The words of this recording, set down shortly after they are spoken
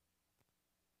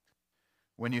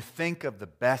When you think of the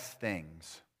best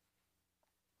things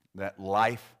that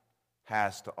life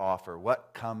has to offer,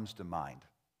 what comes to mind?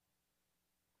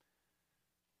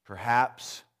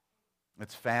 Perhaps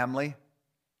it's family,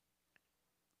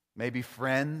 maybe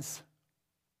friends,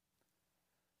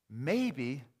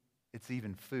 maybe it's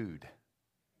even food.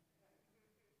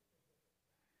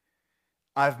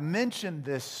 I've mentioned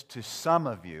this to some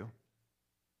of you,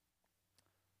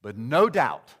 but no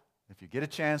doubt, if you get a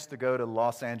chance to go to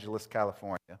Los Angeles,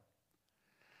 California,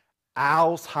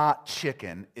 Al's Hot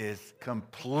Chicken is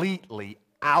completely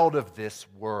out of this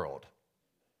world.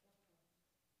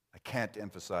 I can't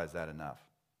emphasize that enough.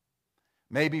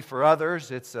 Maybe for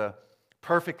others, it's a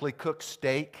perfectly cooked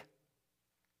steak.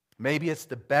 Maybe it's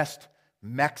the best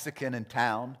Mexican in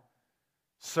town.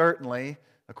 Certainly,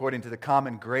 according to the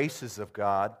common graces of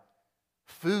God,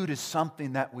 food is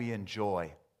something that we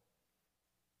enjoy.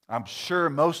 I'm sure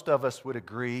most of us would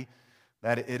agree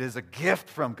that it is a gift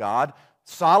from God.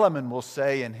 Solomon will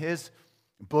say in his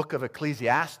book of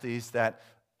Ecclesiastes that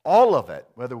all of it,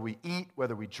 whether we eat,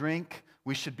 whether we drink,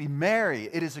 we should be merry.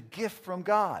 It is a gift from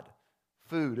God.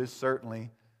 Food is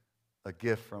certainly a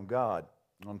gift from God.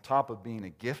 On top of being a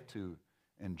gift to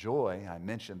enjoy, I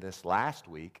mentioned this last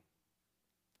week,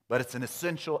 but it's an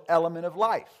essential element of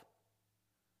life.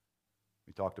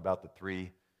 We talked about the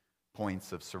 3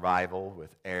 points of survival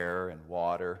with air and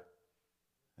water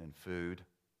and food.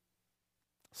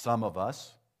 Some of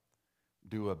us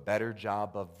do a better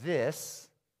job of this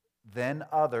than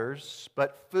others,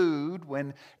 but food,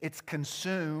 when it's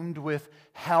consumed with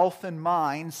health in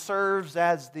mind, serves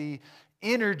as the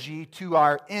energy to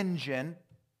our engine,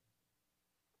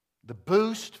 the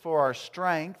boost for our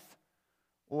strength,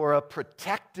 or a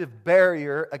protective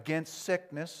barrier against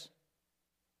sickness.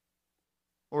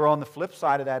 Or on the flip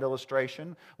side of that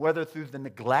illustration, whether through the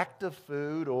neglect of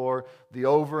food or the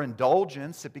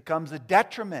overindulgence, it becomes a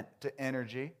detriment to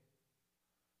energy,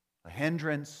 a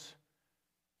hindrance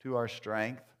to our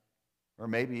strength, or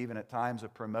maybe even at times a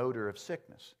promoter of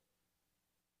sickness.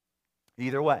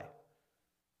 Either way,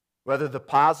 whether the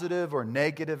positive or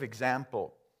negative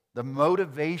example, the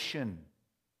motivation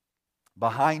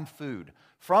behind food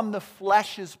from the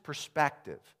flesh's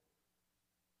perspective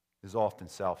is often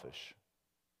selfish.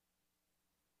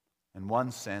 In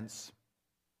one sense,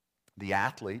 the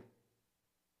athlete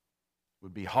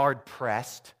would be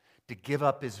hard-pressed to give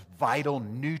up his vital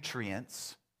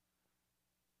nutrients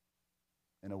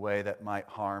in a way that might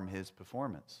harm his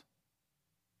performance.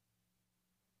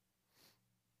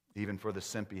 Even for the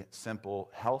simple,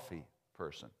 healthy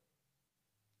person.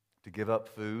 To give up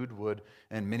food would,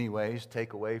 in many ways,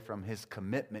 take away from his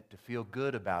commitment to feel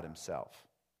good about himself.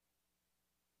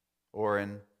 Or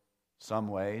in some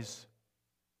ways,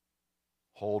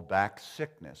 hold back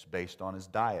sickness based on his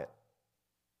diet.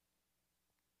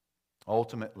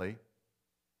 Ultimately,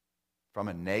 from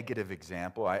a negative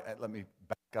example, let me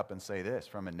back up and say this.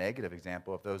 From a negative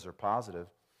example, if those are positive,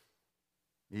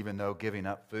 even though giving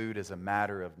up food is a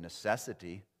matter of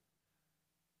necessity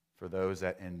for those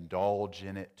that indulge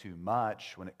in it too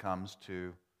much when it comes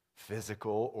to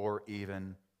physical or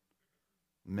even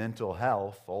mental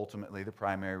health, ultimately the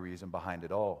primary reason behind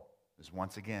it all is,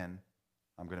 once again,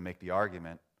 I'm going to make the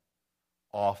argument,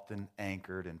 often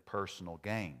anchored in personal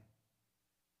gain.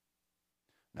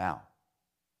 Now,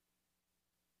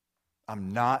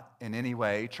 I'm not in any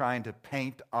way trying to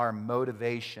paint our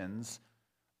motivations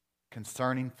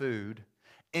concerning food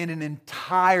in an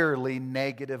entirely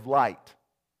negative light.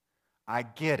 I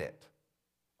get it.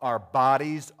 Our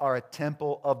bodies are a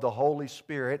temple of the Holy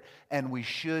Spirit, and we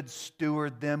should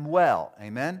steward them well.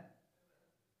 Amen?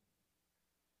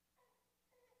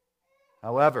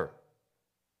 However,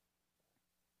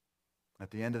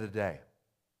 at the end of the day,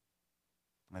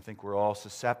 I think we're all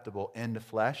susceptible in the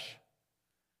flesh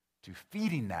to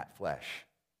feeding that flesh.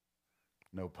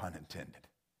 No pun intended.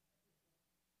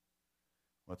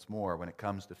 What's more, when it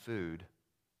comes to food,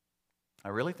 I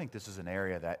really think this is an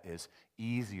area that is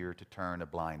easier to turn a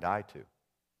blind eye to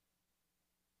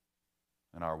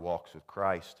in our walks with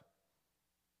Christ,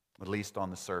 at least on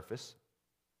the surface.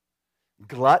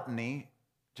 Gluttony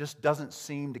just doesn't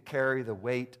seem to carry the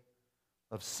weight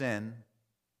of sin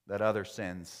that other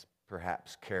sins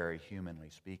perhaps carry, humanly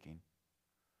speaking.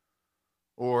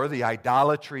 Or the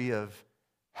idolatry of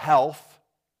health,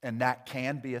 and that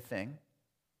can be a thing,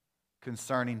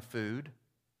 concerning food,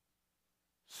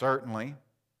 certainly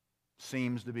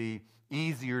seems to be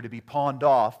easier to be pawned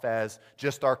off as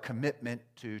just our commitment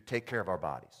to take care of our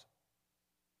bodies.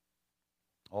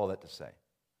 All that to say,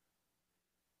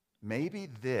 maybe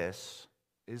this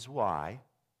is why,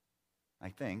 I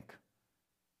think,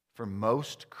 for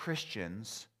most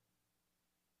Christians,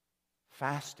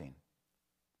 fasting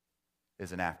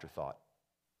is an afterthought.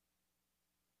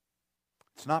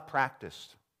 It's not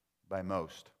practiced by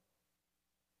most.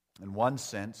 In one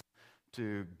sense,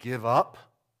 to give up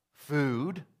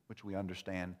food, which we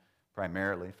understand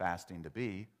primarily fasting to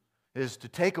be, is to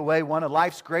take away one of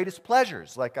life's greatest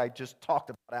pleasures, like I just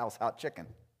talked about Al's hot chicken.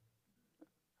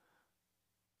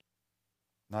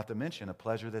 Not to mention a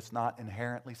pleasure that's not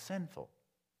inherently sinful.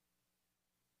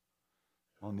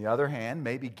 On the other hand,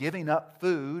 maybe giving up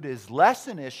food is less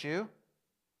an issue,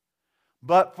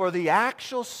 but for the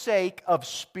actual sake of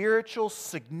spiritual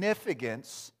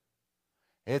significance,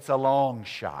 it's a long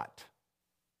shot.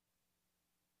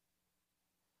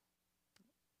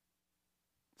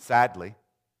 Sadly,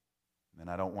 and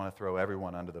I don't want to throw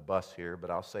everyone under the bus here,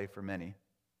 but I'll say for many,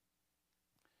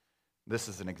 this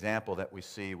is an example that we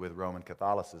see with Roman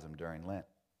Catholicism during Lent.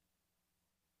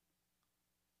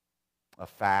 A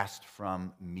fast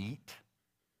from meat,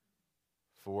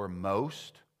 for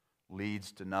most,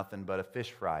 leads to nothing but a fish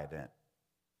fry event.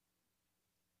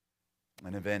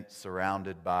 An event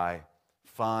surrounded by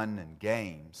fun and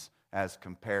games as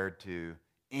compared to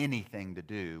anything to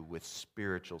do with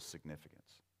spiritual significance.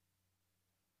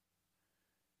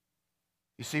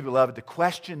 You see, beloved, the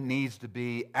question needs to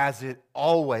be, as it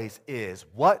always is,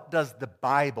 what does the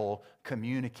Bible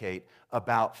communicate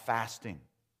about fasting?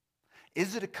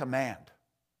 Is it a command?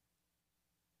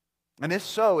 And if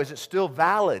so, is it still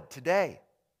valid today?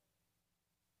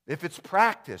 If it's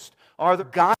practiced, are there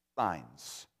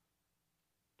guidelines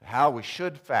to how we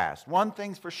should fast? One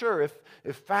thing's for sure,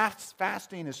 if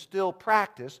fasting is still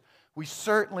practiced, we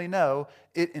certainly know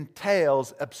it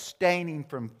entails abstaining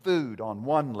from food on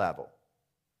one level.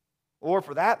 Or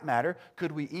for that matter,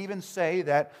 could we even say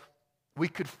that we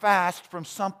could fast from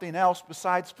something else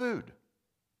besides food?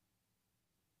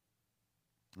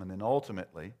 And then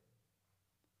ultimately,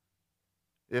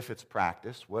 if it's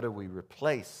practiced, what do we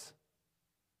replace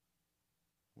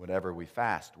whatever we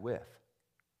fast with?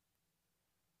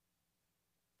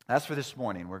 As for this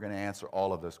morning, we're going to answer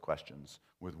all of those questions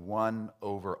with one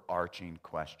overarching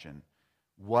question.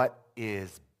 What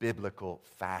is biblical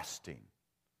fasting?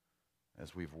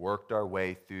 As we've worked our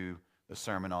way through the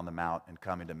Sermon on the Mount and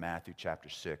coming to Matthew chapter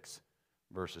 6,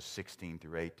 verses 16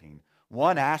 through 18.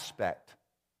 One aspect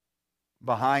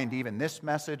behind even this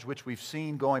message, which we've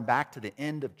seen going back to the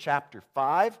end of chapter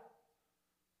 5,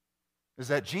 is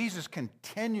that Jesus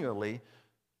continually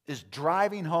is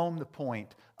driving home the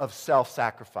point of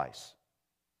self-sacrifice.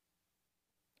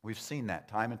 We've seen that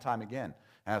time and time again.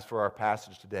 As for our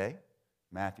passage today,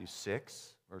 Matthew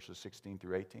 6, verses 16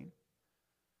 through 18,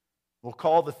 we'll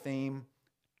call the theme,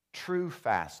 True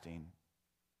Fasting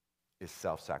is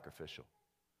Self-Sacrificial.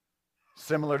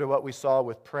 Similar to what we saw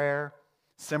with prayer,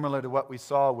 similar to what we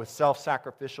saw with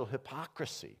self-sacrificial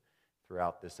hypocrisy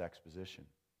throughout this exposition.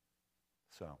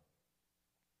 So,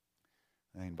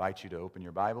 I invite you to open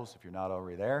your Bibles, if you're not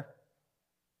already there,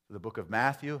 to the book of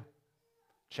Matthew,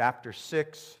 chapter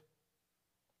 6.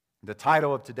 The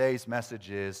title of today's message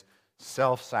is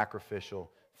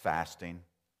Self-Sacrificial Fasting.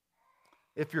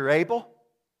 If you're able,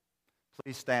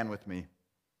 please stand with me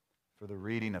for the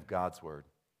reading of God's Word.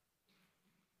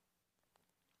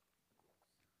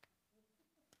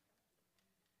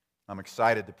 I'm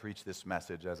excited to preach this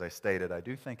message. As I stated, I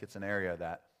do think it's an area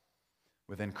that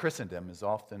within Christendom is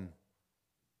often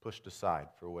pushed aside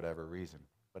for whatever reason.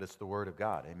 But it's the Word of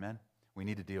God, amen? We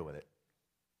need to deal with it.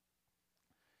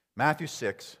 Matthew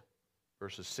 6,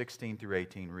 verses 16 through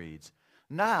 18 reads,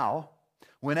 "Now,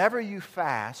 whenever you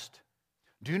fast,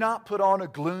 do not put on a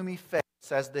gloomy face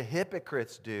as the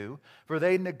hypocrites do, for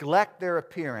they neglect their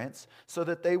appearance so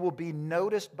that they will be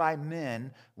noticed by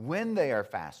men when they are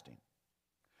fasting.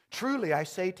 Truly, I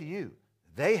say to you,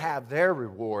 they have their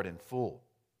reward in full.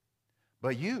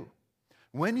 But you,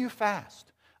 when you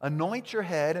fast, anoint your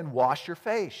head and wash your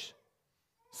face,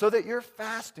 so that your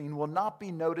fasting will not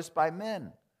be noticed by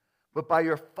men, but by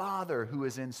your Father who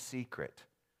is in secret.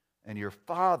 And your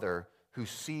Father who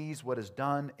sees what is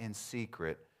done in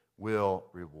secret will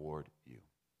reward you."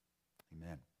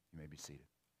 Amen. You may be seated.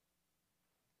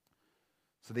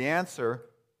 So the answer,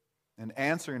 in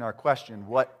answering our question,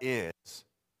 what is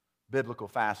biblical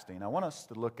fasting, I want us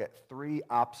to look at three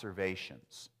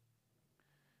observations.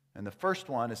 And the first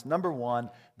one is, number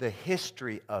one, the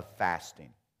history of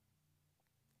fasting.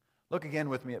 Look again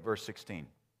with me at verse 16.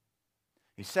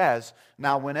 He says,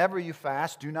 "Now whenever you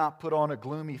fast, do not put on a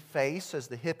gloomy face as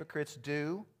the hypocrites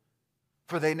do,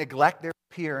 for they neglect their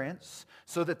appearance,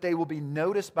 so that they will be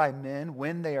noticed by men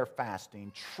when they are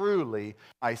fasting. Truly,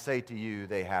 I say to you,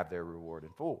 they have their reward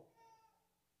in full."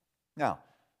 Now,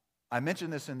 I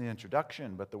mentioned this in the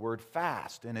introduction, but the word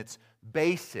fast in its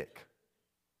basic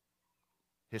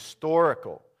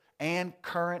historical and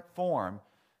current form,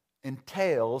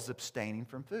 entails abstaining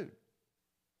from food.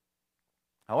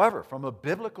 However, from a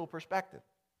biblical perspective,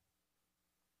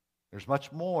 there's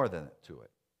much more to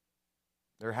it.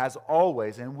 There has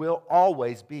always and will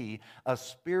always be a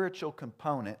spiritual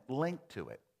component linked to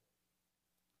it.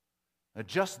 Now,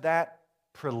 just that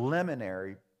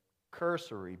preliminary,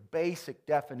 cursory, basic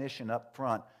definition up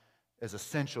front is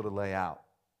essential to lay out.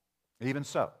 Even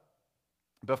so,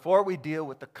 before we deal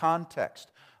with the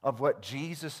context of what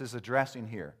Jesus is addressing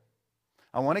here,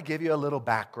 I want to give you a little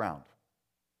background.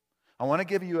 I want to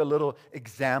give you a little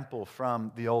example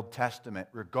from the Old Testament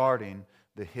regarding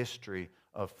the history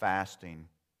of fasting.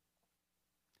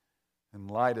 In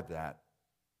light of that,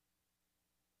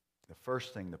 the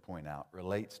first thing to point out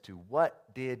relates to what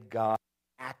did God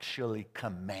actually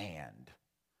command?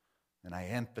 And I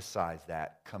emphasize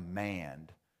that,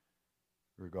 command,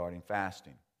 regarding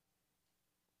fasting.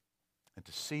 And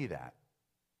to see that,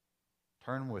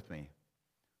 turn with me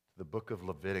to the book of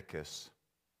Leviticus.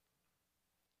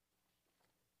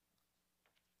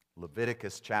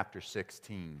 Leviticus chapter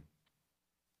 16.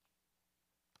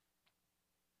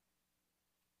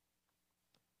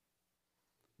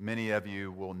 Many of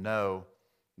you will know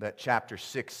that chapter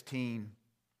 16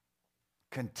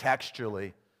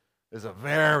 contextually is a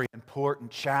very important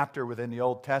chapter within the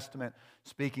Old Testament,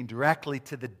 speaking directly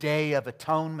to the Day of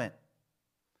Atonement.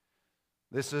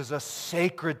 This is a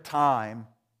sacred time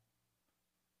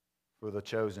for the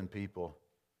chosen people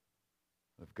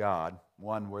of God,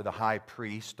 one where the high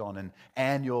priest on an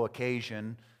annual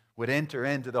occasion would enter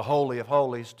into the Holy of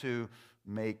Holies to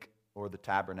make, or the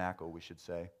tabernacle we should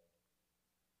say,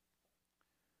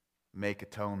 make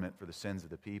atonement for the sins of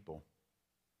the people.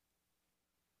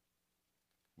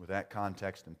 With that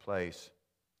context in place,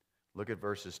 look at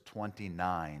verses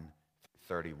 29 through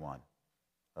 31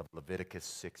 of Leviticus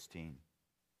 16.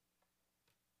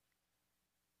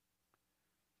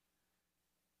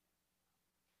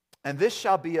 And this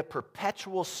shall be a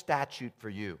perpetual statute for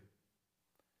you.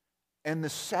 In the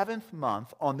 7th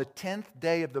month, on the 10th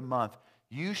day of the month,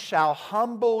 you shall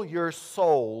humble your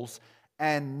souls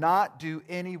and not do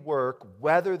any work,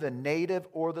 whether the native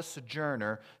or the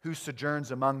sojourner who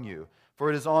sojourns among you. For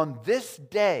it is on this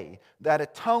day that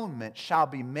atonement shall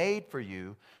be made for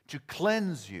you to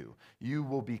cleanse you. You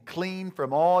will be clean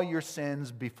from all your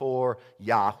sins before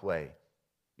Yahweh.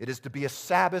 It is to be a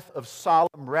Sabbath of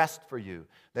solemn rest for you,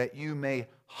 that you may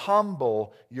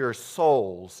humble your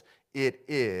souls. It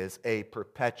is a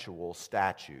perpetual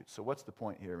statute. So what's the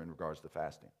point here in regards to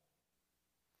fasting?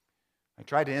 I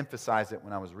tried to emphasize it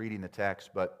when I was reading the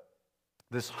text, but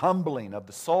this humbling of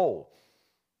the soul,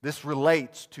 this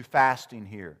relates to fasting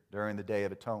here during the Day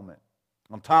of Atonement.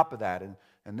 On top of that,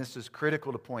 and this is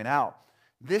critical to point out,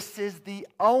 this is the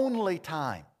only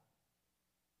time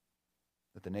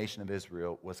that the nation of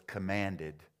Israel was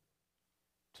commanded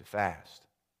to fast.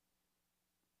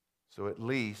 So at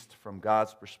least from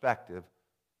God's perspective,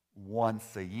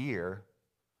 once a year,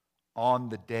 on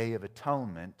the Day of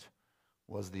Atonement,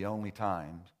 was the only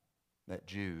time that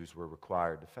Jews were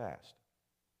required to fast.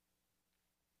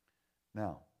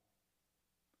 Now,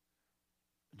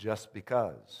 just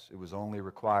because it was only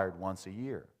required once a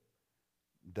year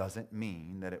doesn't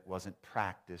mean that it wasn't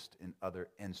practiced in other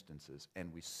instances,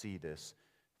 and we see this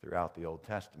throughout the Old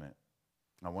Testament.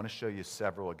 I want to show you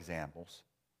several examples.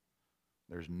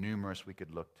 There's numerous we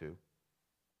could look to.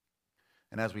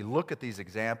 And as we look at these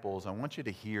examples, I want you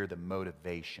to hear the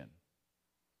motivation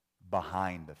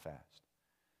behind the fast.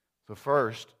 So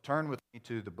first, turn with me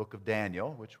to the book of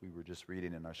Daniel, which we were just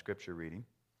reading in our scripture reading.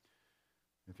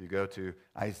 If you go to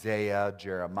Isaiah,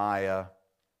 Jeremiah,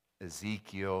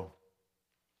 Ezekiel,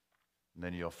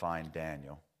 then you'll find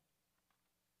Daniel.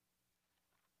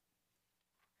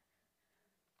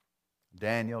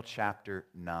 Daniel chapter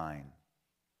 9.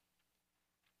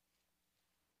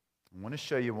 I want to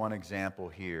show you one example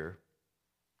here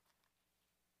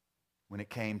when it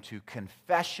came to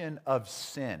confession of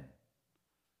sin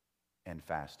and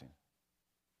fasting.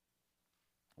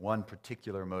 One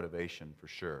particular motivation for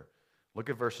sure. Look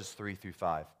at verses 3 through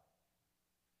 5.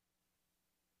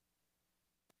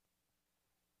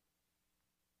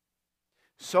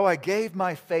 So I gave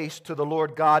my face to the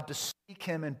Lord God to seek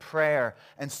Him in prayer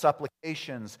and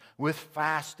supplications with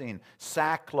fasting,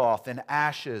 sackcloth, and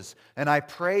ashes. And I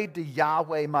prayed to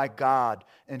Yahweh my God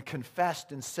and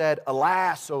confessed and said,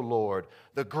 Alas, O Lord,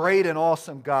 the great and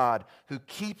awesome God who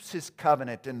keeps His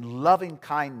covenant and loving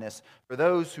kindness for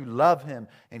those who love Him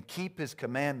and keep His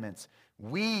commandments.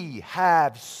 We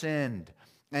have sinned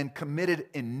and committed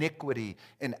iniquity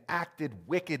and acted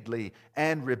wickedly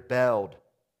and rebelled.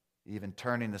 even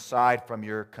turning aside from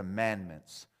your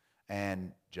commandments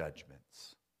and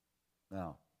judgments.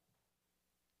 Now,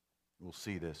 we'll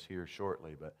see this here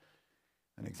shortly, but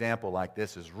an example like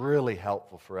this is really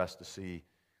helpful for us to see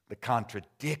the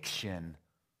contradiction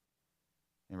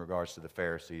in regards to the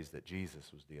Pharisees that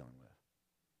Jesus was dealing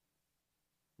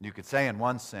with. You could say, in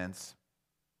one sense,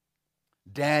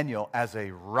 Daniel, as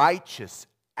a righteous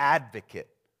advocate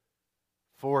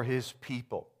for his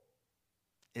people,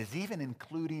 is even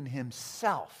including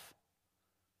himself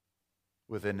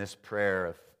within this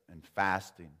prayer and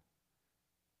fasting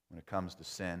when it comes to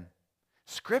sin.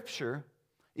 Scripture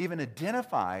even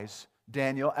identifies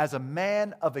Daniel as a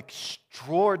man of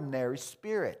extraordinary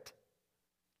spirit.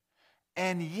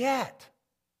 And yet,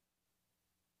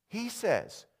 he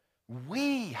says,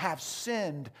 we have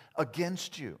sinned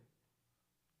against you,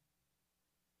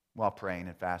 while praying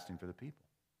and fasting for the people.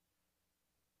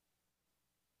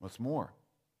 What's more,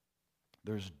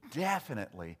 there's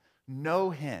definitely no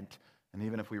hint, and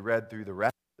even if we read through the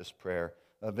rest of this prayer,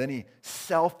 of any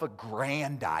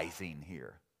self-aggrandizing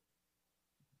here,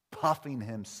 puffing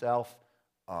himself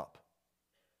up,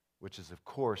 which is, of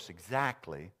course,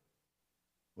 exactly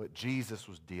what Jesus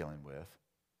was dealing with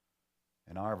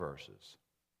in our verses.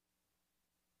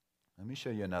 Let me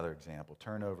show you another example.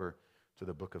 Turn over to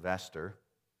the book of Esther.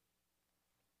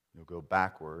 You'll go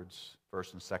backwards,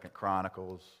 1st and 2nd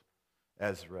Chronicles,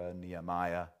 Ezra,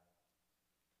 Nehemiah,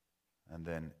 and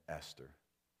then Esther.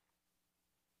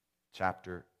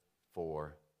 Chapter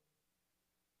 4.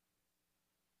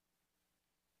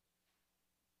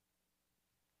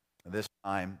 This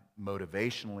time,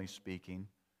 motivationally speaking,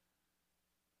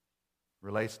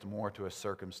 relates more to a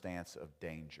circumstance of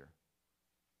danger.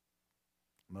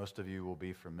 Most of you will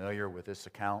be familiar with this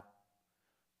account.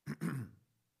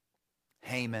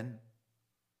 Haman,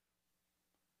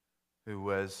 who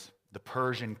was the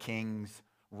Persian king's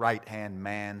right-hand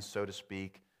man, so to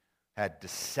speak, had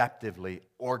deceptively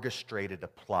orchestrated a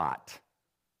plot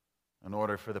in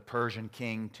order for the Persian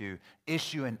king to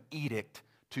issue an edict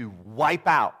to wipe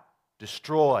out,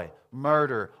 destroy,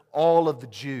 murder all of the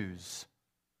Jews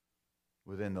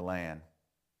within the land.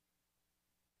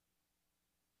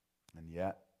 And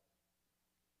yet,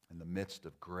 in the midst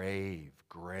of grave,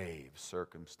 grave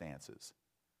circumstances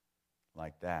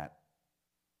like that,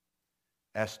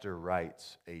 Esther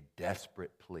writes a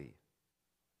desperate plea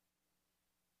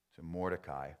to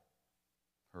Mordecai,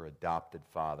 her adopted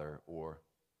father, or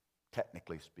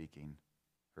technically speaking,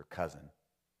 her cousin.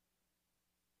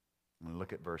 And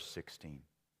look at verse 16.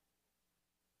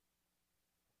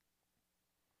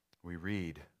 We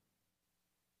read,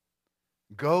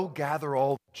 "Go gather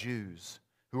all the Jews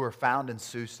who are found in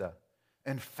Susa,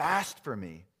 and fast for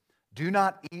me. Do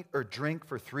not eat or drink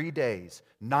for 3 days,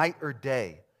 night or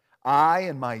day. I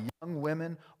and my young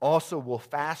women also will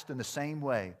fast in the same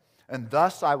way. And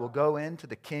thus I will go in to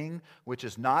the king, which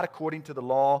is not according to the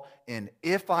law, and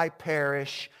if I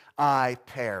perish, I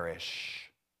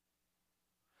perish."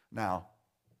 Now,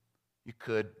 you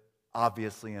could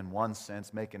obviously, in one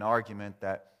sense, make an argument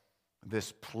that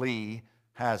this plea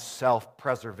has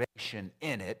self-preservation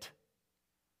in it.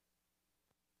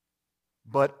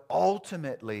 But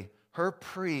ultimately, her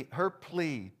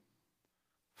plea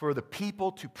for the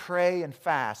people to pray and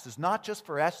fast is not just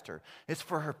for Esther. It's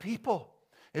for her people.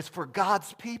 It's for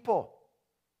God's people.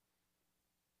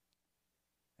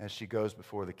 As she goes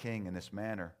before the king in this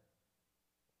manner,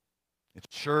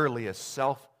 it's surely a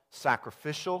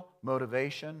self-sacrificial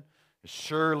motivation. It's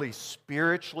surely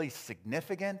spiritually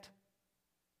significant.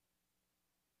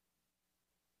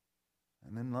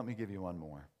 And then let me give you one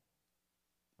more.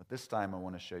 But this time I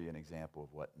want to show you an example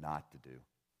of what not to do,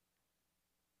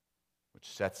 which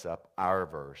sets up our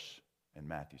verse in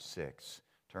Matthew 6.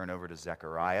 Turn over to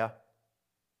Zechariah,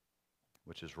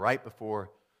 which is right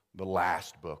before the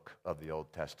last book of the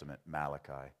Old Testament,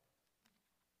 Malachi.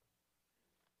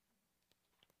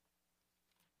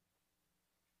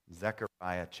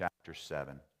 Zechariah chapter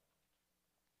 7.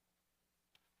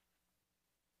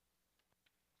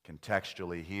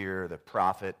 Contextually here, the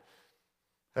prophet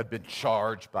had been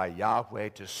charged by Yahweh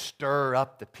to stir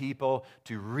up the people,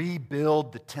 to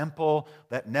rebuild the temple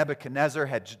that Nebuchadnezzar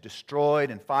had destroyed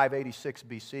in 586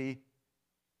 BC.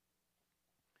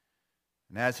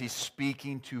 And as he's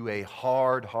speaking to a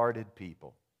hard-hearted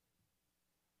people,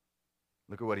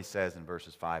 look at what he says in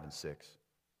verses 5 and 6.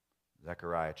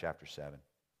 Zechariah chapter 7.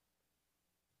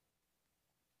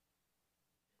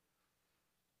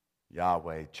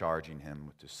 Yahweh charging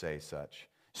him to say such.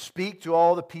 "Speak to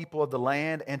all the people of the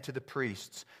land and to the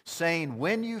priests, saying,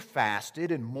 when you fasted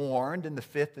and mourned in the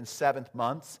 5th and 7th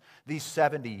months, these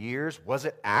 70 years, was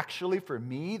it actually for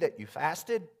me that you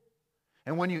fasted?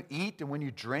 And when you eat and when you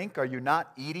drink, are you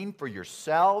not eating for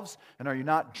yourselves? And are you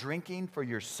not drinking for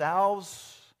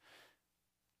yourselves?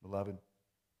 Beloved,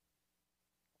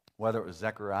 whether it was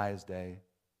Zechariah's day,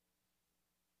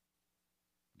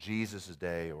 Jesus'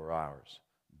 day, or ours,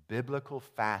 biblical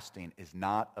fasting is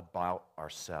not about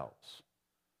ourselves.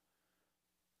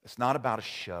 It's not about a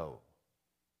show.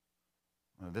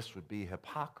 This would be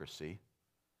hypocrisy,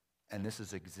 and this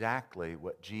is exactly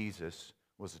what Jesus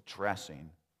was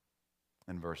addressing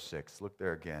in verse 6. Look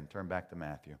there again. Turn back to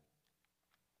Matthew.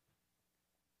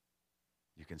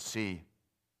 You can see,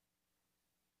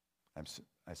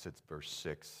 I said verse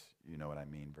 6. You know what I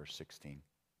mean, verse 16.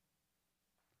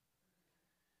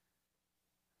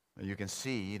 You can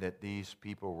see that these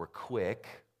people were quick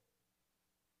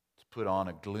to put on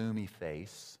a gloomy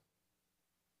face.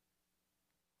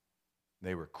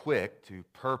 They were quick to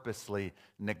purposely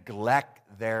neglect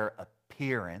their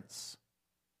appearance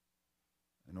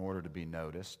in order to be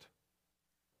noticed.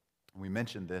 We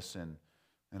mentioned this in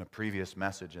a previous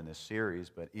message in this series,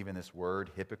 but even this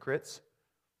word, hypocrites,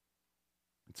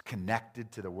 it's connected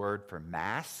to the word for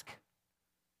mask,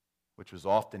 which was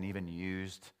often even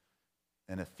used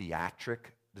in a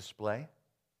theatric display.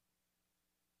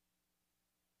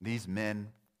 These men,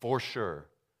 for sure,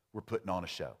 were putting on a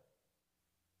show.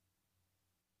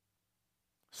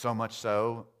 So much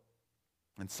so,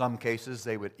 in some cases,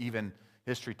 they would even,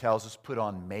 history tells us, put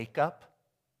on makeup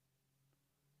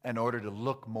in order to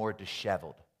look more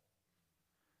disheveled.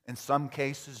 In some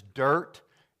cases, dirt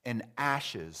and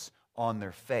ashes on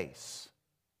their face.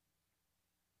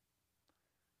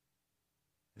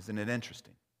 Isn't it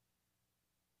interesting?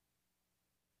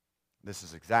 This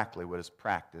is exactly what is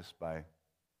practiced by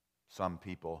some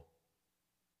people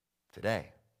today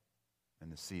in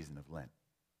the season of Lent.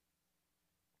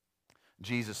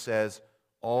 Jesus says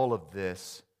all of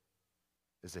this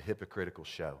is a hypocritical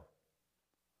show,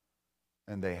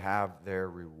 and they have their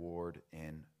reward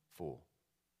in full.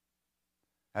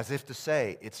 As if to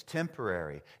say, it's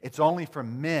temporary. It's only for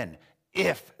men,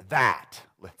 if that.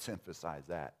 Let's emphasize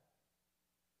that.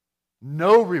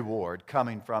 No reward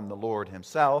coming from the Lord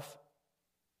himself.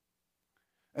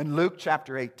 In Luke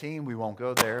chapter 18, we won't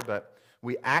go there, but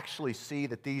we actually see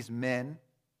that these men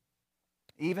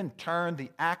even turned the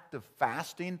act of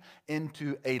fasting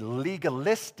into a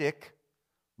legalistic,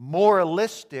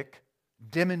 moralistic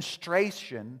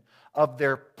demonstration of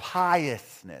their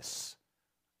piousness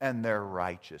and their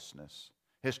righteousness.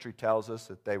 History tells us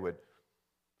that they would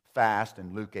fast.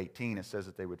 In Luke 18, it says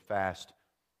that they would fast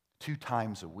 2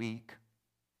 times a week.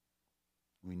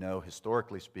 We know,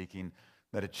 historically speaking,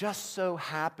 that it just so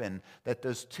happened that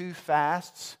those 2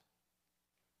 fasts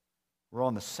were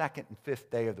on the 2nd and 5th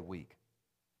day of the week.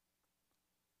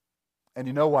 And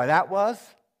you know why that was?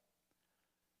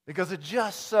 Because it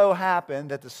just so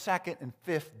happened that the 2nd and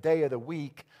 5th day of the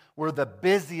week were the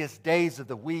busiest days of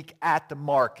the week at the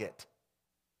market.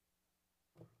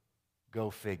 Go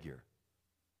figure.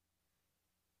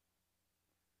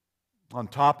 On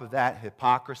top of that,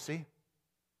 hypocrisy.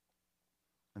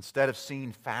 Instead of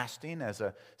seeing fasting as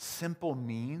a simple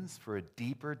means for a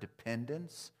deeper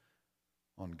dependence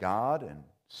on God and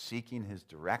seeking his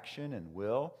direction and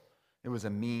will, it was a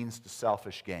means to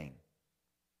selfish gain.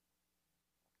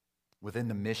 Within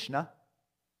the Mishnah,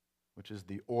 which is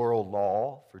the oral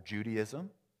law for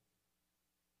Judaism,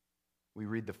 we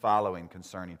read the following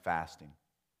concerning fasting.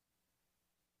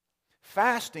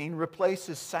 Fasting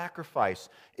replaces sacrifice.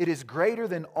 It is greater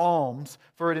than alms,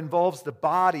 for it involves the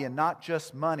body and not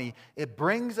just money. It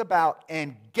brings about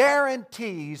and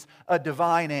guarantees a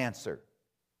divine answer.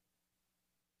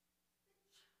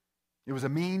 It was a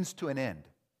means to an end,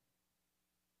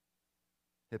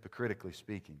 hypocritically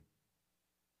speaking.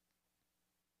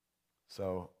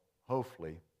 So,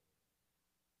 hopefully,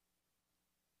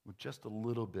 with just a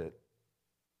little bit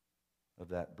of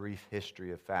that brief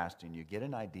history of fasting, you get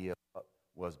an idea of what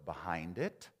was behind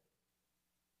it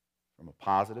from a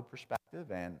positive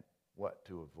perspective and what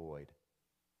to avoid.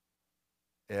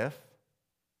 If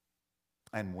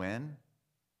and when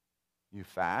you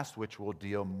fast, which we'll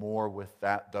deal more with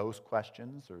those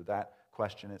questions or that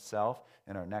question itself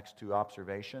in our next 2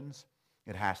 observations,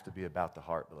 it has to be about the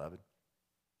heart, beloved.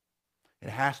 It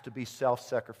has to be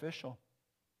self-sacrificial.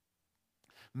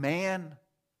 Man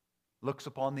looks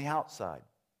upon the outside.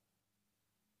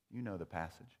 You know the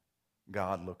passage.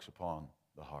 God looks upon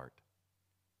the heart.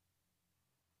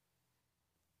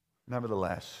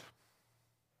 Nevertheless,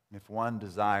 if one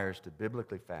desires to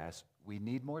biblically fast, we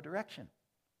need more direction.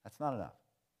 That's not enough.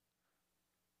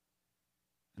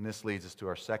 And this leads us to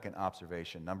our second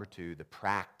observation, number 2, the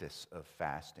practice of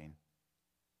fasting.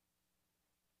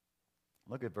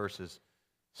 Look at verses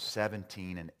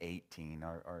 17 and 18.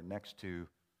 Our next 2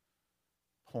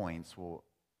 points will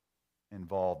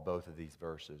involve both of these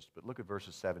verses. But look at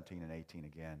verses 17 and 18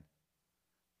 again.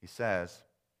 He says,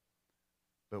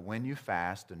 "But when you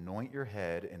fast, anoint your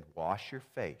head and wash your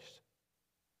face,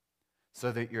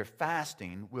 so that your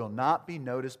fasting will not be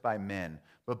noticed by men,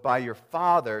 but by your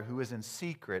Father who is in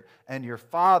secret, and your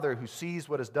Father who sees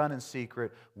what is done in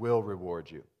secret will reward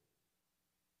you."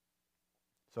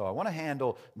 So I want to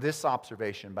handle this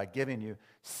observation by giving you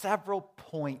several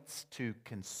points to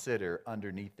consider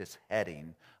underneath this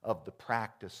heading of the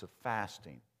practice of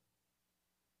fasting.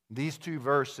 These 2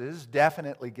 verses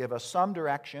definitely give us some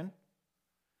direction.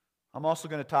 I'm also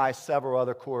going to tie several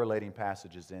other correlating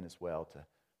passages in as well to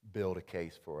build a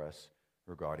case for us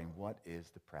regarding what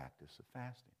is the practice of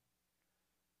fasting.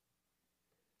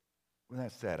 With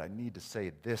that said, I need to say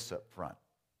this up front.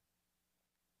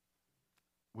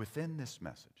 Within this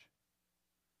message,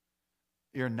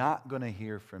 you're not going to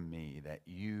hear from me that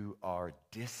you are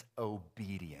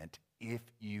disobedient if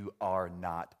you are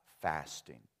not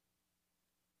fasting.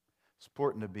 It's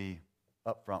important to be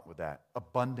upfront with that,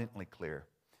 abundantly clear.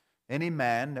 Any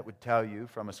man that would tell you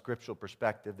from a scriptural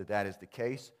perspective that that is the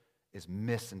case is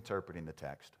misinterpreting the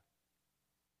text.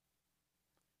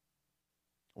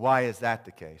 Why is that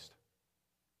the case?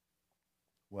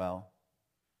 Well,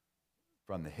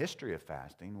 from the history of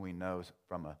fasting, we know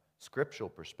from a scriptural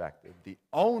perspective, the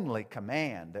only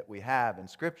command that we have in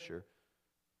Scripture,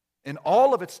 in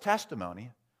all of its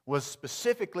testimony, was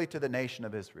specifically to the nation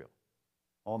of Israel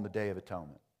on the Day of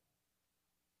Atonement.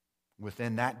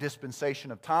 Within that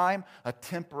dispensation of time, a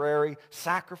temporary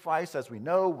sacrifice, as we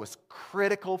know, was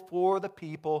critical for the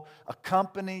people,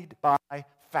 accompanied by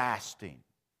fasting.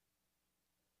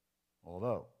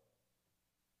 Although,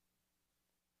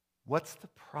 what's the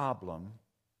problem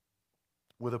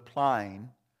with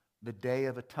applying the Day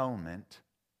of Atonement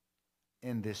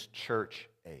in this church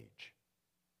age?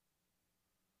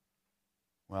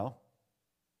 Well,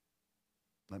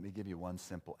 let me give you one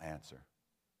simple answer.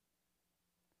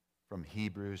 From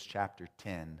Hebrews chapter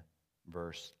 10,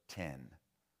 verse 10,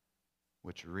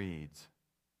 which reads,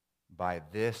 "By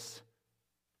this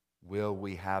will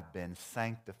we have been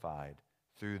sanctified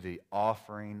through the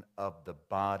offering of the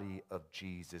body of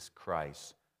Jesus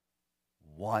Christ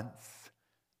once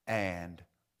and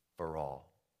for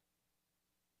all."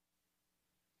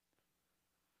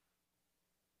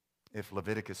 If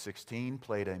Leviticus 16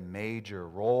 played a major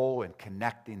role in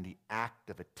connecting the act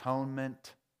of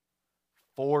atonement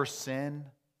for sin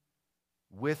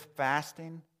with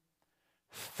fasting,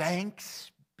 thanks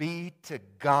be to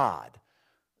God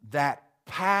that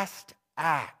past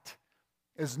act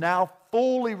is now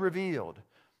fully revealed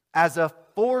as a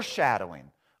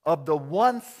foreshadowing of the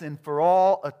once and for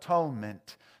all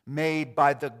atonement made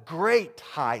by the great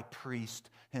high priest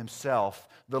himself,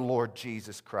 the Lord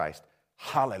Jesus Christ.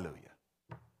 Hallelujah.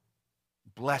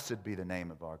 Blessed be the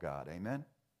name of our God. Amen.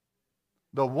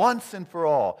 The once and for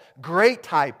all great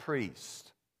high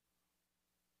priest.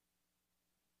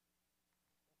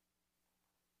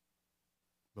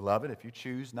 Beloved, if you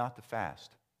choose not to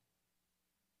fast,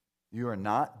 you are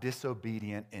not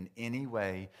disobedient in any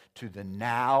way to the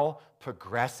now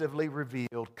progressively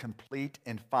revealed, complete,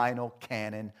 and final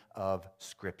canon of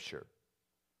Scripture.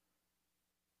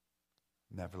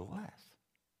 Nevertheless,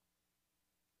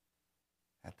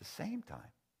 at the same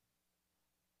time,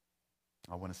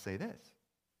 I want to say this.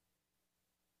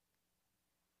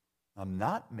 I'm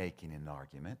not making an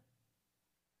argument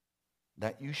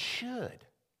that you should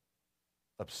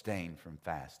abstain from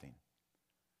fasting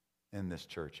in this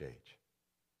church age.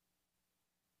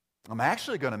 I'm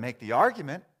actually going to make the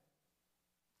argument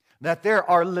that there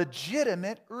are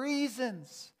legitimate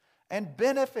reasons and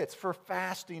benefits for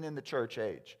fasting in the church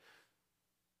age.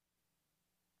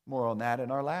 More on that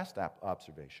in our last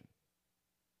observation.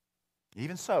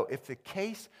 Even so, if the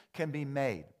case can be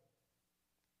made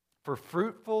for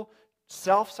fruitful,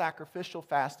 self-sacrificial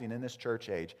fasting in this church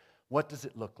age, what does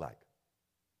it look like?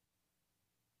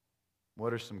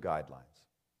 What are some guidelines?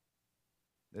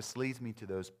 This leads me to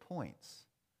those points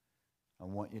I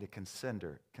want you to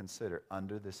consider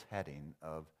under this heading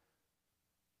of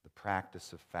the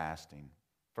practice of fasting.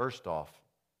 First off,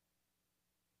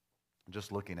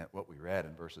 just looking at what we read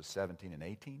in verses 17 and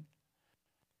 18,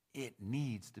 it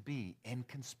needs to be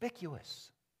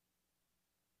inconspicuous.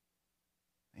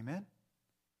 Amen?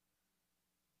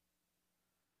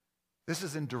 This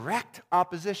is in direct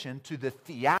opposition to the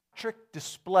theatric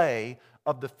display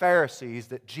of the Pharisees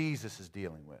that Jesus is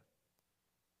dealing with.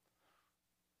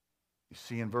 You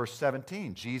see in verse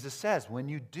 17, Jesus says, when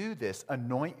you do this,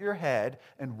 anoint your head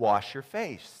and wash your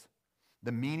face.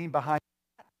 The meaning behind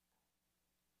that,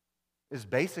 is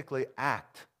basically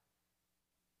act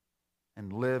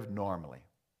and live normally.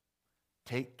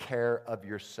 Take care of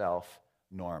yourself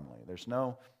normally. There's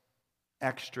no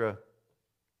extra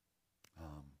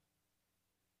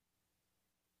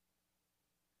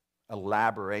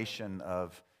elaboration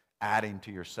of adding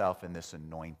to yourself in this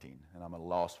anointing. And I'm at a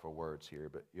loss for words here,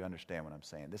 but you understand what I'm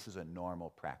saying. This is a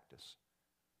normal practice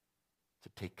to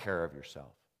take care of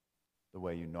yourself the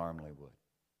way you normally would.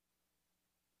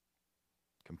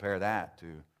 Compare that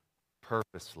to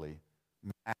purposely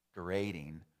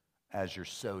masquerading as you're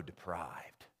so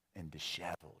deprived and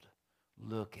disheveled.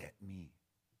 Look at me.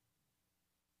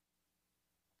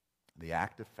 The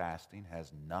act of fasting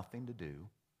has nothing to do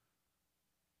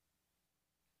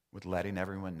with letting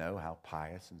everyone know how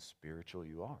pious and spiritual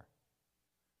you are.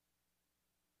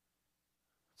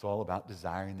 It's all about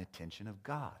desiring the attention of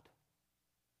God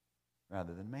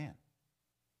rather than man.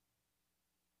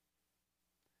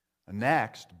 And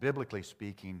next, biblically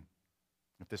speaking,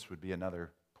 if this would be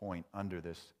another point under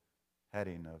this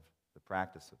heading of the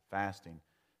practice of fasting,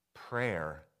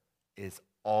 prayer is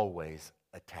always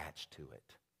attached to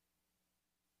it.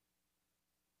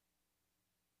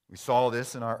 We saw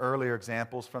this in our earlier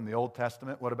examples from the Old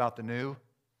Testament. What about the New?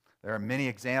 There are many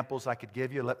examples I could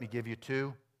give you. Let me give you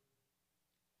two.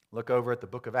 Look over at the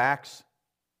book of Acts,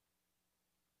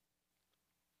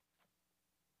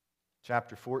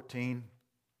 chapter 14.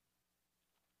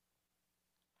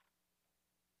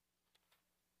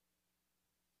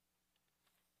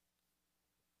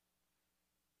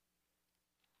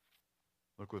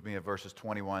 Look with me at verses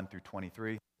 21 through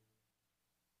 23.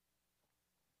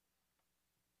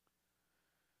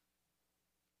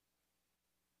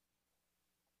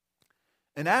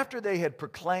 And after they had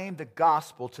proclaimed the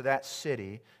gospel to that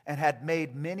city and had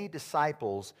made many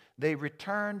disciples, they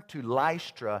returned to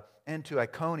Lystra and to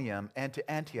Iconium and to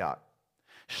Antioch,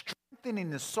 strengthening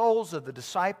the souls of the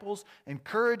disciples,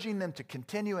 encouraging them to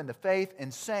continue in the faith,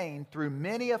 and saying, through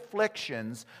many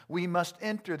afflictions we must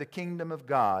enter the kingdom of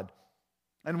God.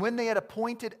 And when they had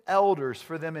appointed elders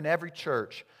for them in every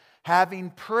church, having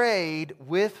prayed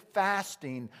with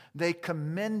fasting, they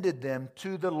commended them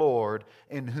to the Lord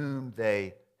in whom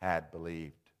they had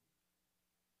believed.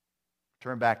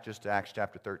 Turn back just to Acts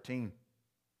chapter 13.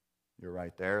 You're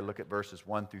right there. Look at verses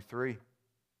 1 through 3.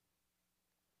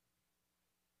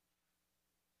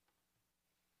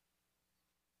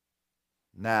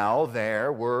 Now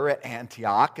there were at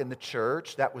Antioch in the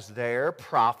church that was there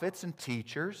prophets and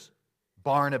teachers,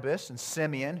 Barnabas and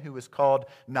Simeon, who was called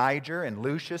Niger, and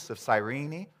Lucius of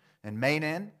Cyrene, and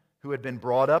Manaen, who had been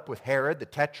brought up with Herod the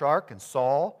Tetrarch, and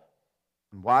Saul.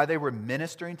 And while they were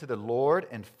ministering to the Lord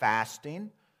and fasting,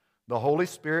 the Holy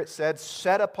Spirit said,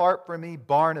 set apart for me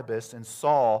Barnabas and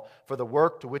Saul for the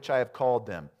work to which I have called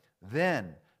them.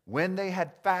 Then, when they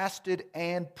had fasted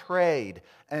and prayed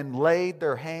and laid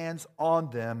their hands on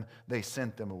them, they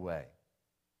sent them away.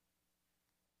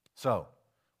 So,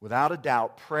 without a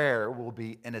doubt, prayer will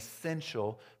be an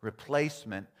essential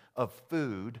replacement of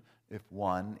food if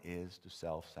one is to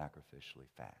self-sacrificially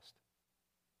fast.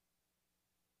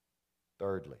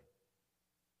 Thirdly,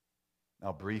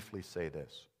 I'll briefly say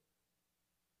this.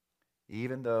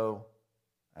 Even though,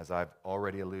 as I've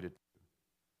already alluded to,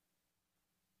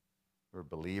 we're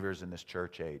believers in this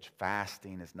church age,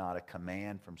 fasting is not a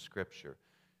command from Scripture.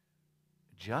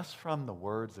 Just from the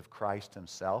words of Christ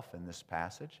Himself in this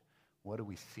passage, what do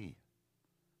we see?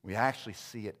 We actually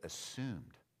see it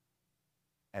assumed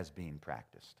as being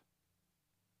practiced.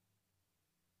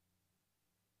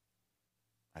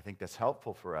 I think that's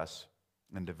helpful for us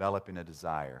in developing a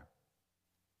desire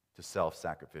to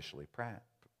self-sacrificially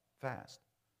fast.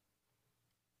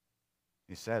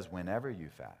 He says, whenever you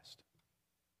fast,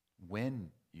 when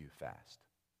you fast.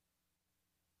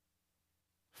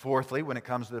 Fourthly, when it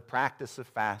comes to the practice of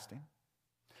fasting,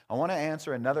 I want to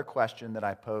answer another question that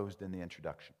I posed in the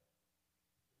introduction.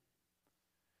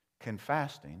 Can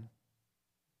fasting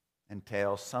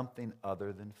entail something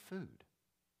other than food?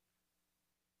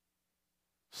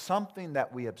 Something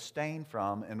that we abstain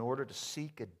from in order to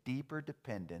seek a deeper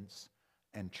dependence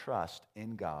and trust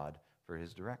in God for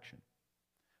His direction?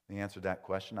 The answer to that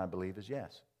question, I believe, is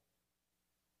yes.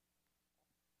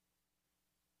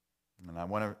 And I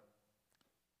want to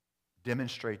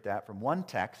demonstrate that from one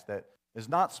text that is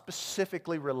not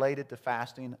specifically related to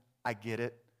fasting. I get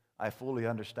it. I fully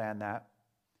understand that.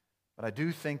 But I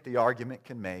do think the argument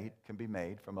can be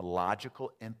made from a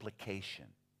logical implication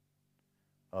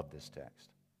of this text.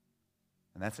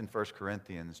 And that's in 1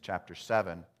 Corinthians chapter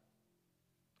 7.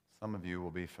 Some of you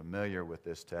will be familiar with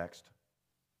this text.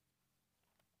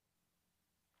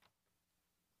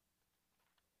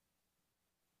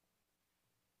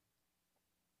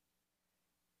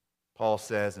 Paul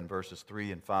says in verses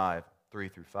 3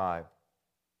 through 5,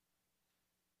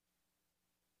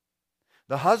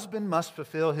 the husband must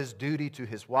fulfill his duty to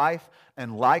his wife,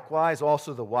 and likewise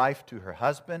also the wife to her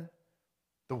husband.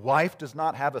 The wife does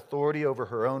not have authority over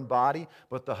her own body,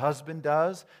 but the husband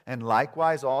does. And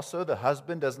likewise also the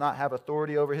husband does not have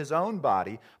authority over his own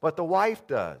body, but the wife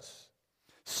does.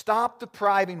 Stop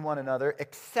depriving one another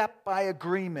except by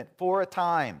agreement for a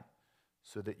time,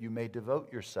 so that you may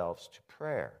devote yourselves to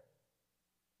prayer.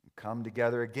 And come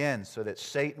together again so that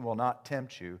Satan will not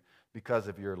tempt you because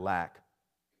of your lack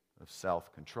of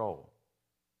self-control.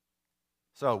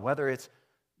 So whether it's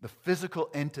the physical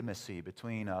intimacy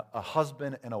between a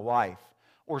husband and a wife,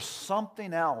 or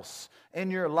something else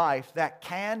in your life that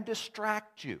can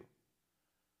distract you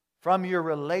from your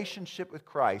relationship with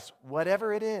Christ,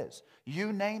 whatever it is,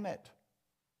 you name it,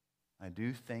 I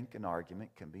do think an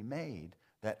argument can be made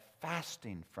that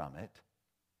fasting from it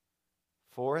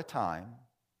for a time,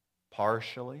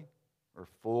 partially or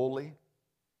fully,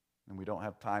 and we don't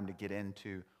have time to get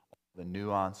into the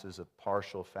nuances of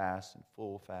partial fast and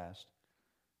full fast,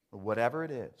 but whatever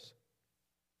it is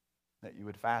that you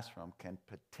would fast from can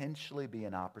potentially be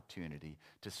an opportunity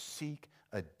to seek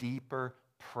a deeper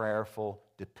prayerful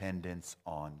dependence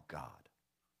on God.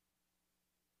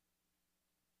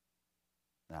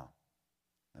 Now,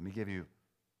 let me give you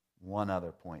one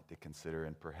other point to consider,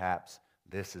 and perhaps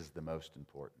this is the most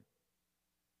important.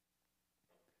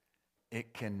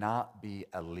 It cannot be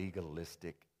a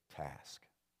legalistic task,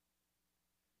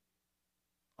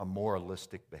 a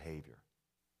moralistic behavior.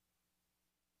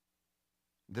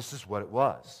 This is what it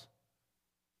was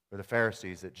for the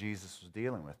Pharisees that Jesus was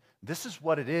dealing with. This is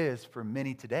what it is for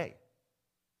many today,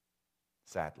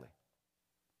 sadly.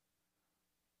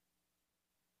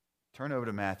 Turn over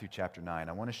to Matthew chapter 9.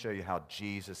 I want to show you how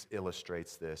Jesus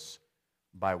illustrates this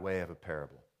by way of a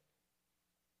parable.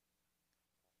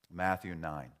 Matthew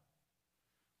 9.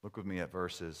 Look with me at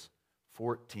verses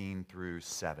 14 through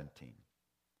 17.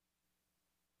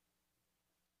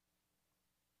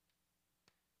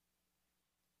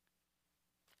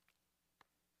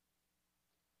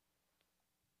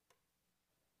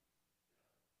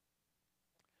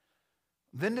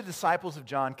 Then the disciples of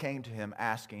John came to him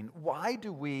asking, "Why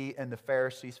do we and the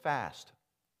Pharisees fast,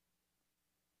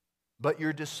 but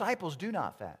your disciples do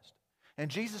not fast?" And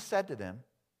Jesus said to them,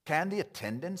 "Can the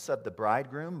attendants of the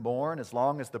bridegroom mourn as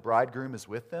long as the bridegroom is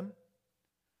with them?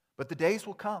 But the days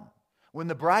will come when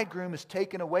the bridegroom is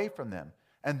taken away from them,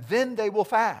 and then they will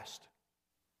fast.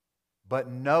 But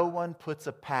no one puts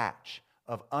a patch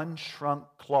of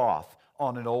unshrunk cloth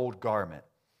on an old garment,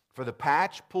 for the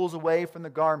patch pulls away from the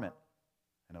garment,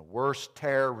 and a worse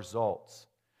tear results.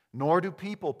 Nor do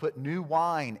people put new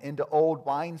wine into old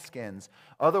wineskins.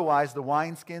 Otherwise the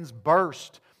wineskins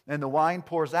burst, and the wine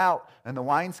pours out, and the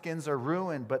wineskins are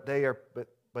ruined, but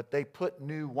they put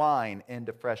new wine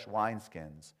into fresh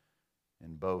wineskins,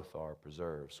 and both are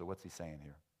preserved." So what's he saying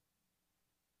here?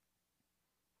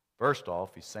 First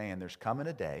off, he's saying there's coming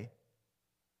a day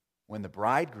when the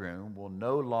bridegroom will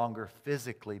no longer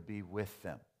physically be with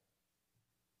them,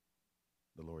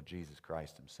 the Lord Jesus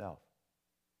Christ himself.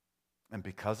 And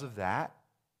because of that,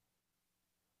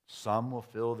 some will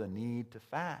feel the need to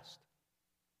fast.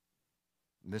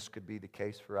 And this could be the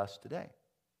case for us today.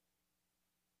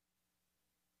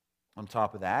 On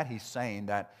top of that, he's saying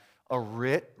that a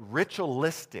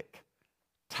ritualistic,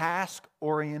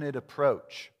 task-oriented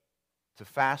approach to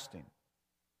fasting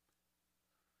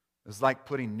is like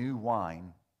putting new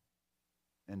wine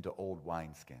into old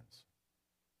wineskins.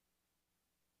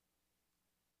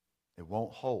 It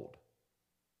won't hold.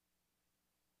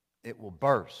 It will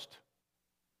burst.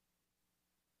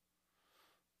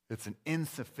 It's an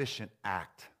insufficient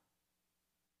act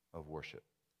of worship.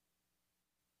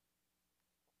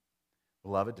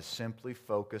 Beloved, to simply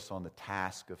focus on the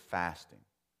task of fasting,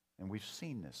 and we've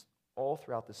seen this all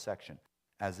throughout this section,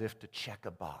 as if to check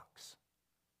a box,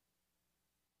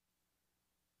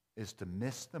 is to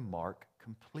miss the mark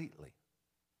completely.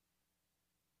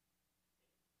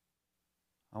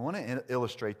 I want to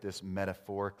illustrate this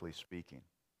metaphorically speaking.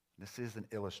 This is an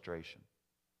illustration.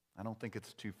 I don't think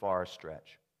it's too far a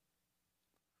stretch.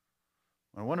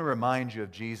 I want to remind you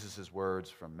of Jesus' words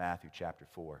from Matthew chapter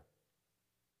 4,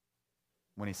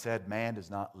 when he said, "Man does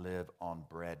not live on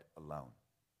bread alone,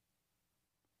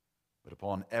 but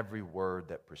upon every word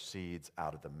that proceeds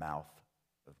out of the mouth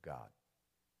of God."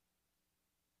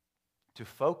 To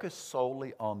focus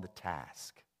solely on the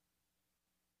task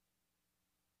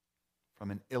from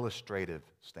an illustrative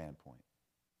standpoint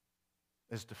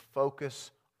is to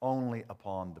focus only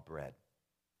upon the bread.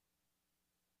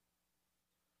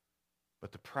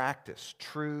 But to practice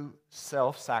true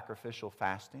self-sacrificial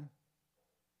fasting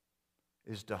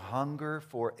is to hunger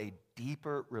for a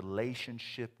deeper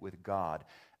relationship with God,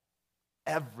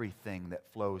 everything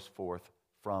that flows forth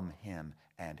from Him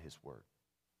and His Word.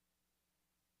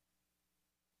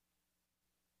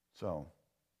 So,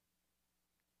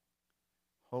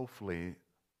 hopefully,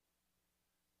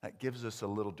 that gives us a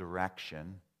little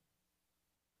direction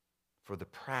for the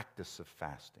practice of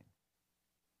fasting.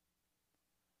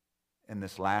 In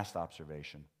this last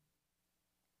observation,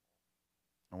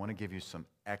 I want to give you some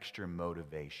extra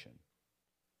motivation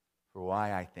for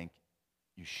why I think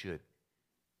you should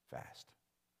fast.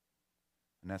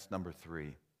 And that's number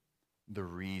 3, the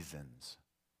reasons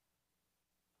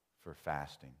for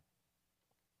fasting.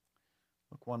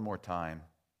 Look one more time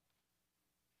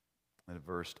at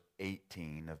verse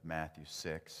 18 of Matthew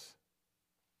 6.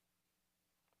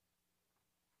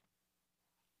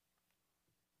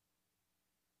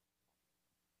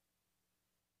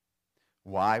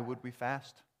 Why would we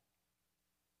fast?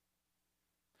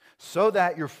 So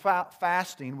that your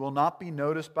fasting will not be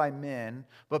noticed by men,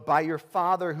 but by your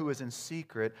Father who is in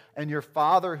secret, and your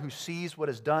Father who sees what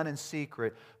is done in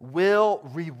secret will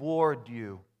reward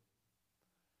you.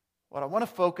 What I want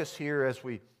to focus here as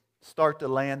we start to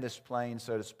land this plane,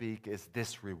 so to speak, is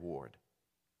this reward.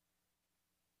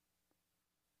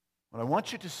 What I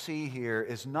want you to see here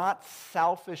is not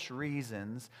selfish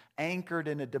reasons anchored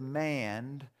in a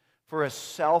demand for a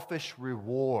selfish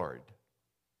reward,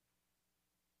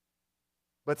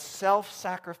 but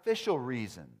self-sacrificial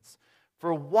reasons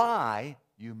for why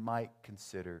you might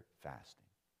consider fasting.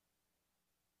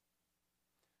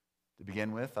 To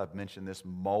begin with, I've mentioned this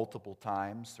multiple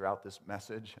times throughout this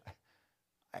message.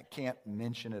 I can't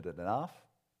mention it enough.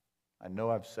 I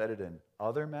know I've said it in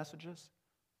other messages,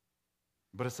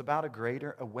 but it's about a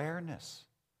greater awareness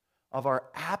of our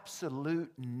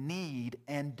absolute need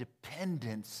and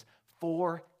dependence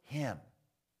for Him.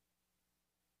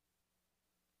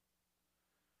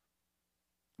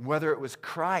 Whether it was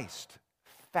Christ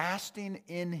fasting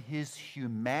in His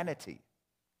humanity,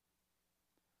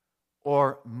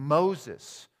 or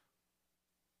Moses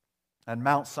and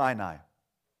Mount Sinai.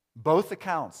 Both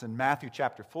accounts in Matthew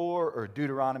chapter 4 or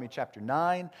Deuteronomy chapter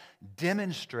 9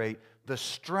 demonstrate the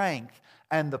strength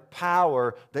and the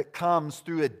power that comes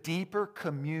through a deeper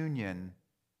communion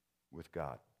with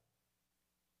God.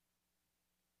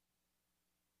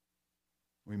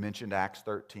 We mentioned Acts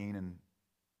 13 and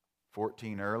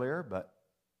 14 earlier, but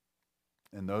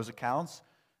in those accounts,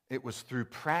 it was through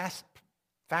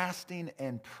fasting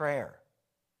and prayer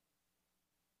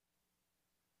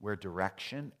where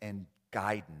direction and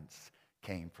guidance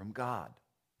came from God.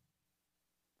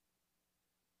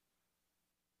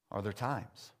 Are there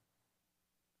times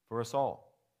for us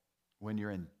all when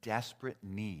you're in desperate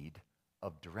need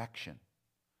of direction,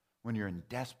 when you're in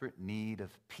desperate need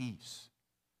of peace,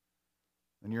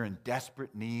 when you're in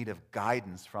desperate need of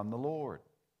guidance from the Lord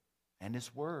and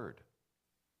His Word?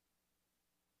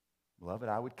 Beloved,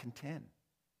 I would contend,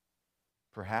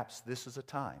 perhaps this is a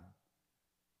time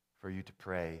for you to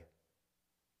pray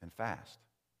and fast.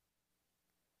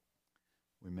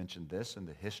 We mentioned this in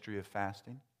the history of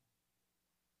fasting,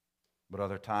 but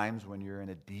other times when you're in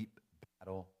a deep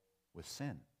battle with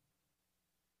sin.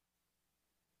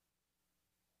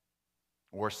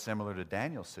 Or similar to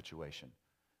Daniel's situation,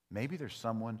 maybe there's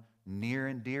someone near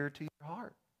and dear to your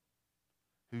heart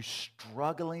who's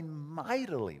struggling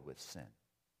mightily with sin.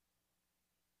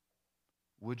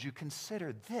 Would you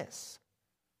consider this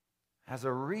as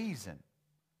a reason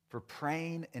for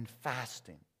praying and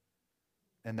fasting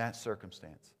in that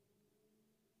circumstance?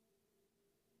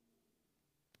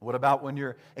 What about when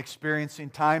you're experiencing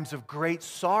times of great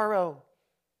sorrow,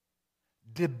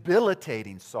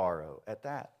 debilitating sorrow at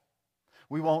that?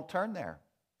 We won't turn there.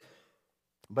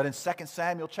 But in 2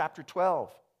 Samuel chapter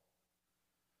 12,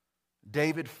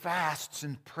 David fasts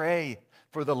and prays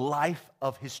for the life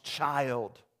of his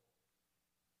child.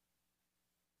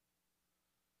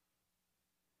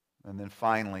 And then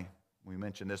finally, we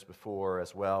mentioned this before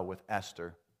as well with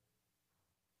Esther.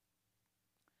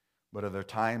 But are there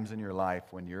times in your life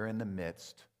when you're in the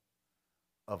midst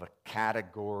of a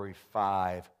Category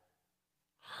 5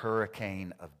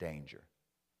 hurricane of danger?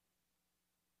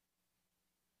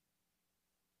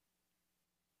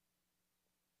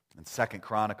 In 2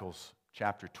 Chronicles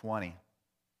chapter 20,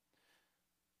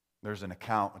 there's an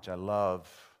account which I love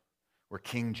where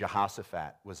King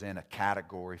Jehoshaphat was in a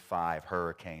Category 5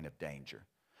 hurricane of danger.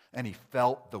 And he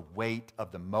felt the weight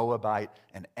of the Moabite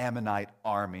and Ammonite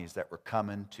armies that were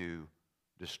coming to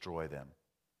destroy them.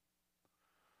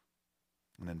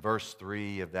 And in verse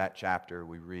 3 of that chapter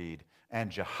we read,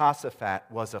 "And Jehoshaphat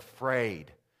was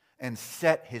afraid and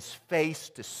set his face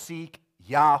to seek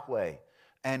Yahweh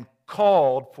and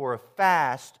called for a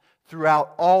fast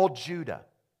throughout all Judah."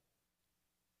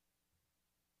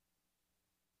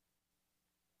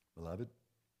 Beloved,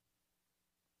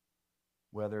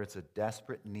 whether it's a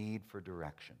desperate need for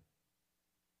direction,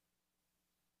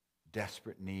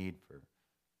 desperate need for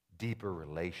deeper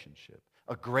relationship,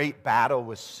 a great battle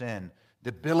with sin,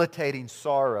 debilitating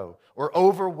sorrow, or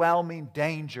overwhelming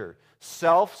danger,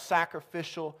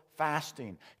 self-sacrificial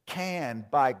fasting can,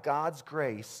 by God's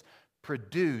grace,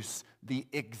 produce the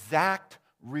exact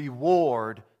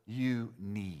reward you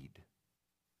need.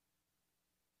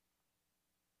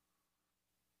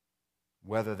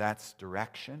 Whether that's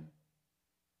direction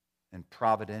and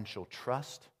providential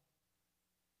trust,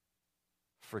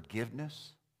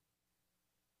 forgiveness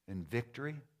and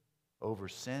victory over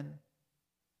sin,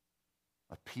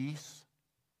 a peace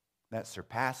that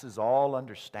surpasses all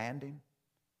understanding,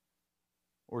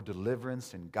 or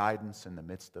deliverance and guidance in the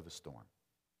midst of a storm.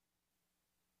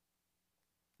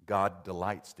 God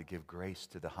delights to give grace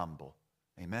to the humble.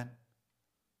 Amen?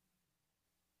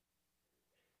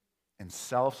 And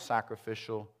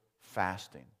self-sacrificial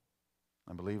fasting,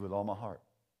 I believe with all my heart,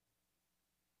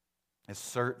 is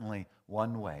certainly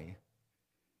one way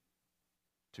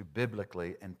to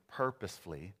biblically and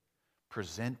purposefully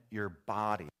present your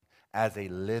body as a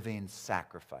living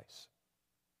sacrifice,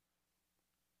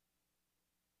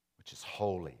 which is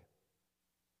holy,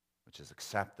 which is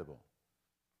acceptable,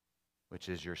 which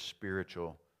is your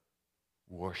spiritual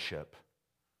worship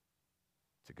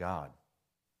to God.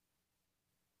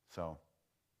 So,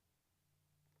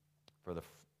 for the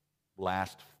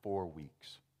last 4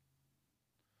 weeks,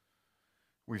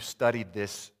 we've studied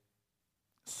this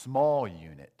small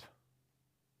unit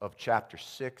of chapter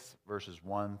 6, verses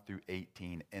 1 through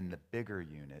 18, in the bigger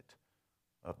unit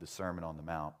of the Sermon on the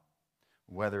Mount.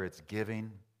 Whether it's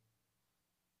giving,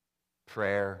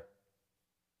 prayer,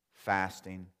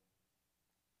 fasting,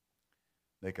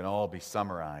 they can all be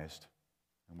summarized.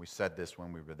 And we said this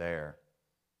when we were there,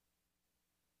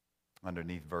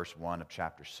 underneath verse 1 of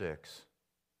chapter 6,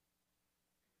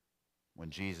 when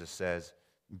Jesus says,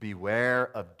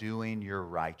 "Beware of doing your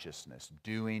righteousness,"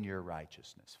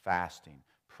 fasting,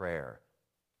 prayer,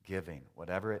 giving,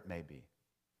 whatever it may be.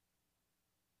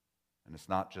 And it's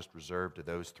not just reserved to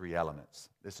those three elements.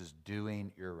 This is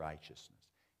doing your righteousness,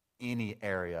 any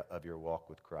area of your walk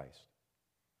with Christ,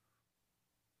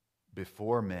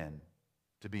 before men,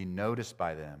 to be noticed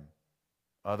by them.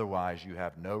 Otherwise, you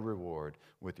have no reward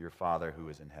with your Father who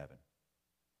is in heaven.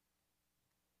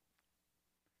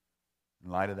 In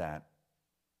light of that,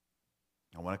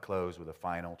 I want to close with a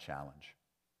final challenge.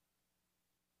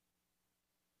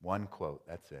 One quote,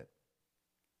 that's it,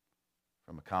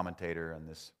 from a commentator on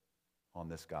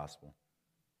this gospel.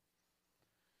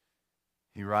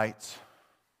 He writes,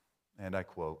 and I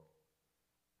quote,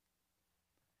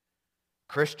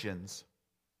 "Christians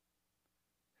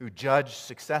who judge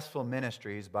successful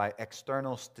ministries by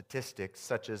external statistics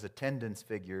such as attendance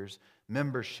figures,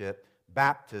 membership,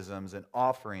 baptisms, and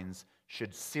offerings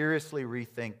should seriously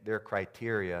rethink their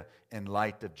criteria in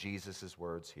light of Jesus'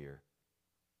 words here.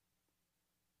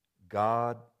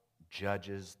 God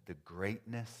judges the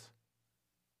greatness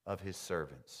of His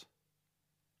servants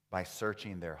by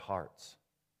searching their hearts,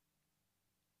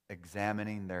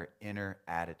 examining their inner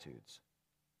attitudes,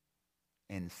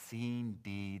 and seeing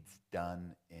deeds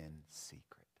done in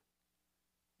secret."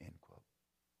 End quote.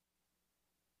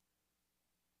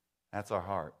 That's our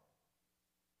heart,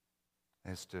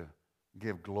 is to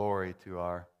give glory to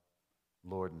our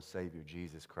Lord and Savior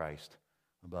Jesus Christ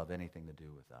above anything to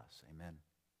do with us. Amen.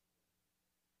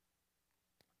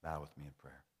 Bow with me in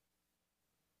prayer.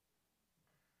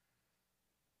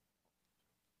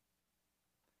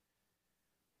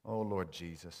 Oh, Lord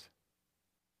Jesus,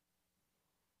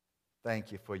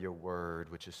 thank you for your word,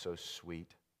 which is so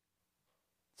sweet,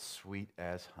 sweet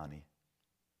as honey.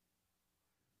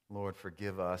 Lord,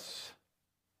 forgive us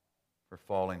for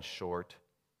falling short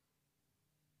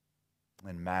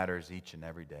in matters each and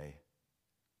every day.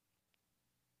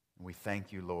 And we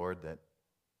thank you, Lord, that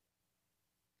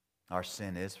our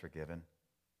sin is forgiven.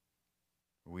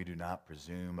 We do not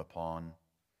presume upon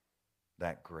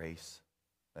that grace,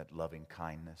 that loving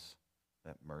kindness,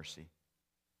 that mercy.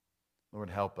 Lord,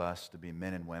 help us to be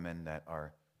men and women that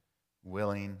are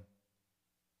willing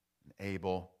and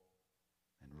able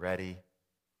and ready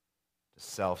to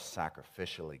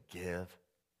self-sacrificially give,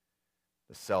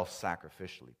 to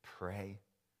self-sacrificially pray,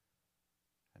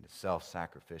 and to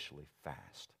self-sacrificially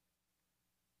fast.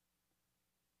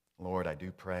 Lord, I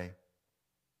do pray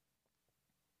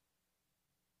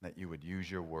that you would use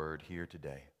your word here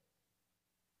today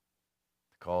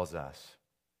to cause us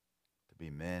to be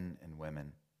men and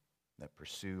women that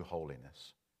pursue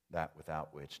holiness, that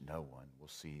without which no one will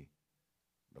see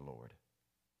the Lord.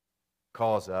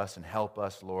 Cause us and help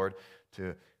us, Lord,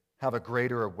 to have a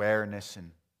greater awareness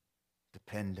and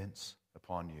dependence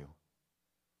upon you.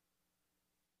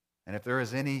 And if there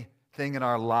is anything in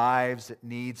our lives that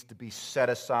needs to be set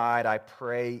aside, I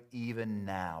pray even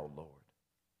now, Lord,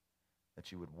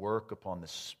 that you would work upon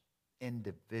this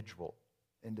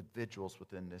individuals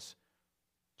within this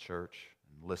church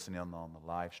and listening on the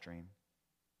live stream,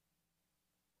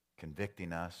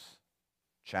 convicting us,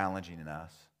 challenging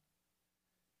us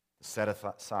to set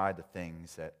aside the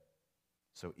things that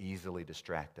so easily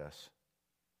distract us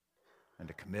and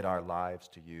to commit our lives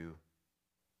to you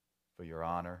for your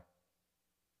honor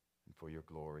and for your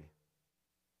glory.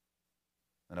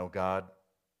 And oh God,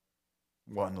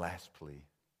 one last plea.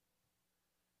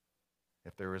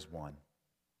 If there is one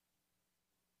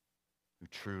who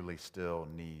truly still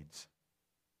needs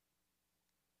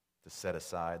to set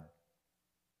aside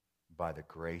by the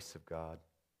grace of God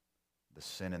the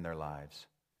sin in their lives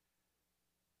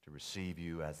to receive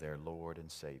you as their Lord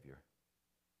and Savior,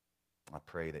 I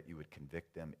pray that you would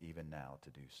convict them even now to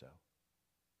do so,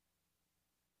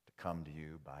 to come to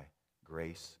you by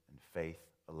grace and faith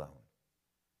alone.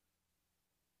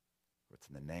 For it's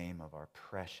in the name of our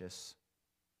precious,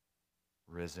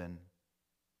 risen,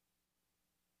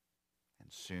 and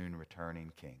soon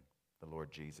returning King, the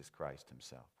Lord Jesus Christ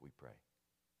himself, we pray.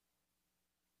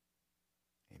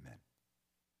 Amen.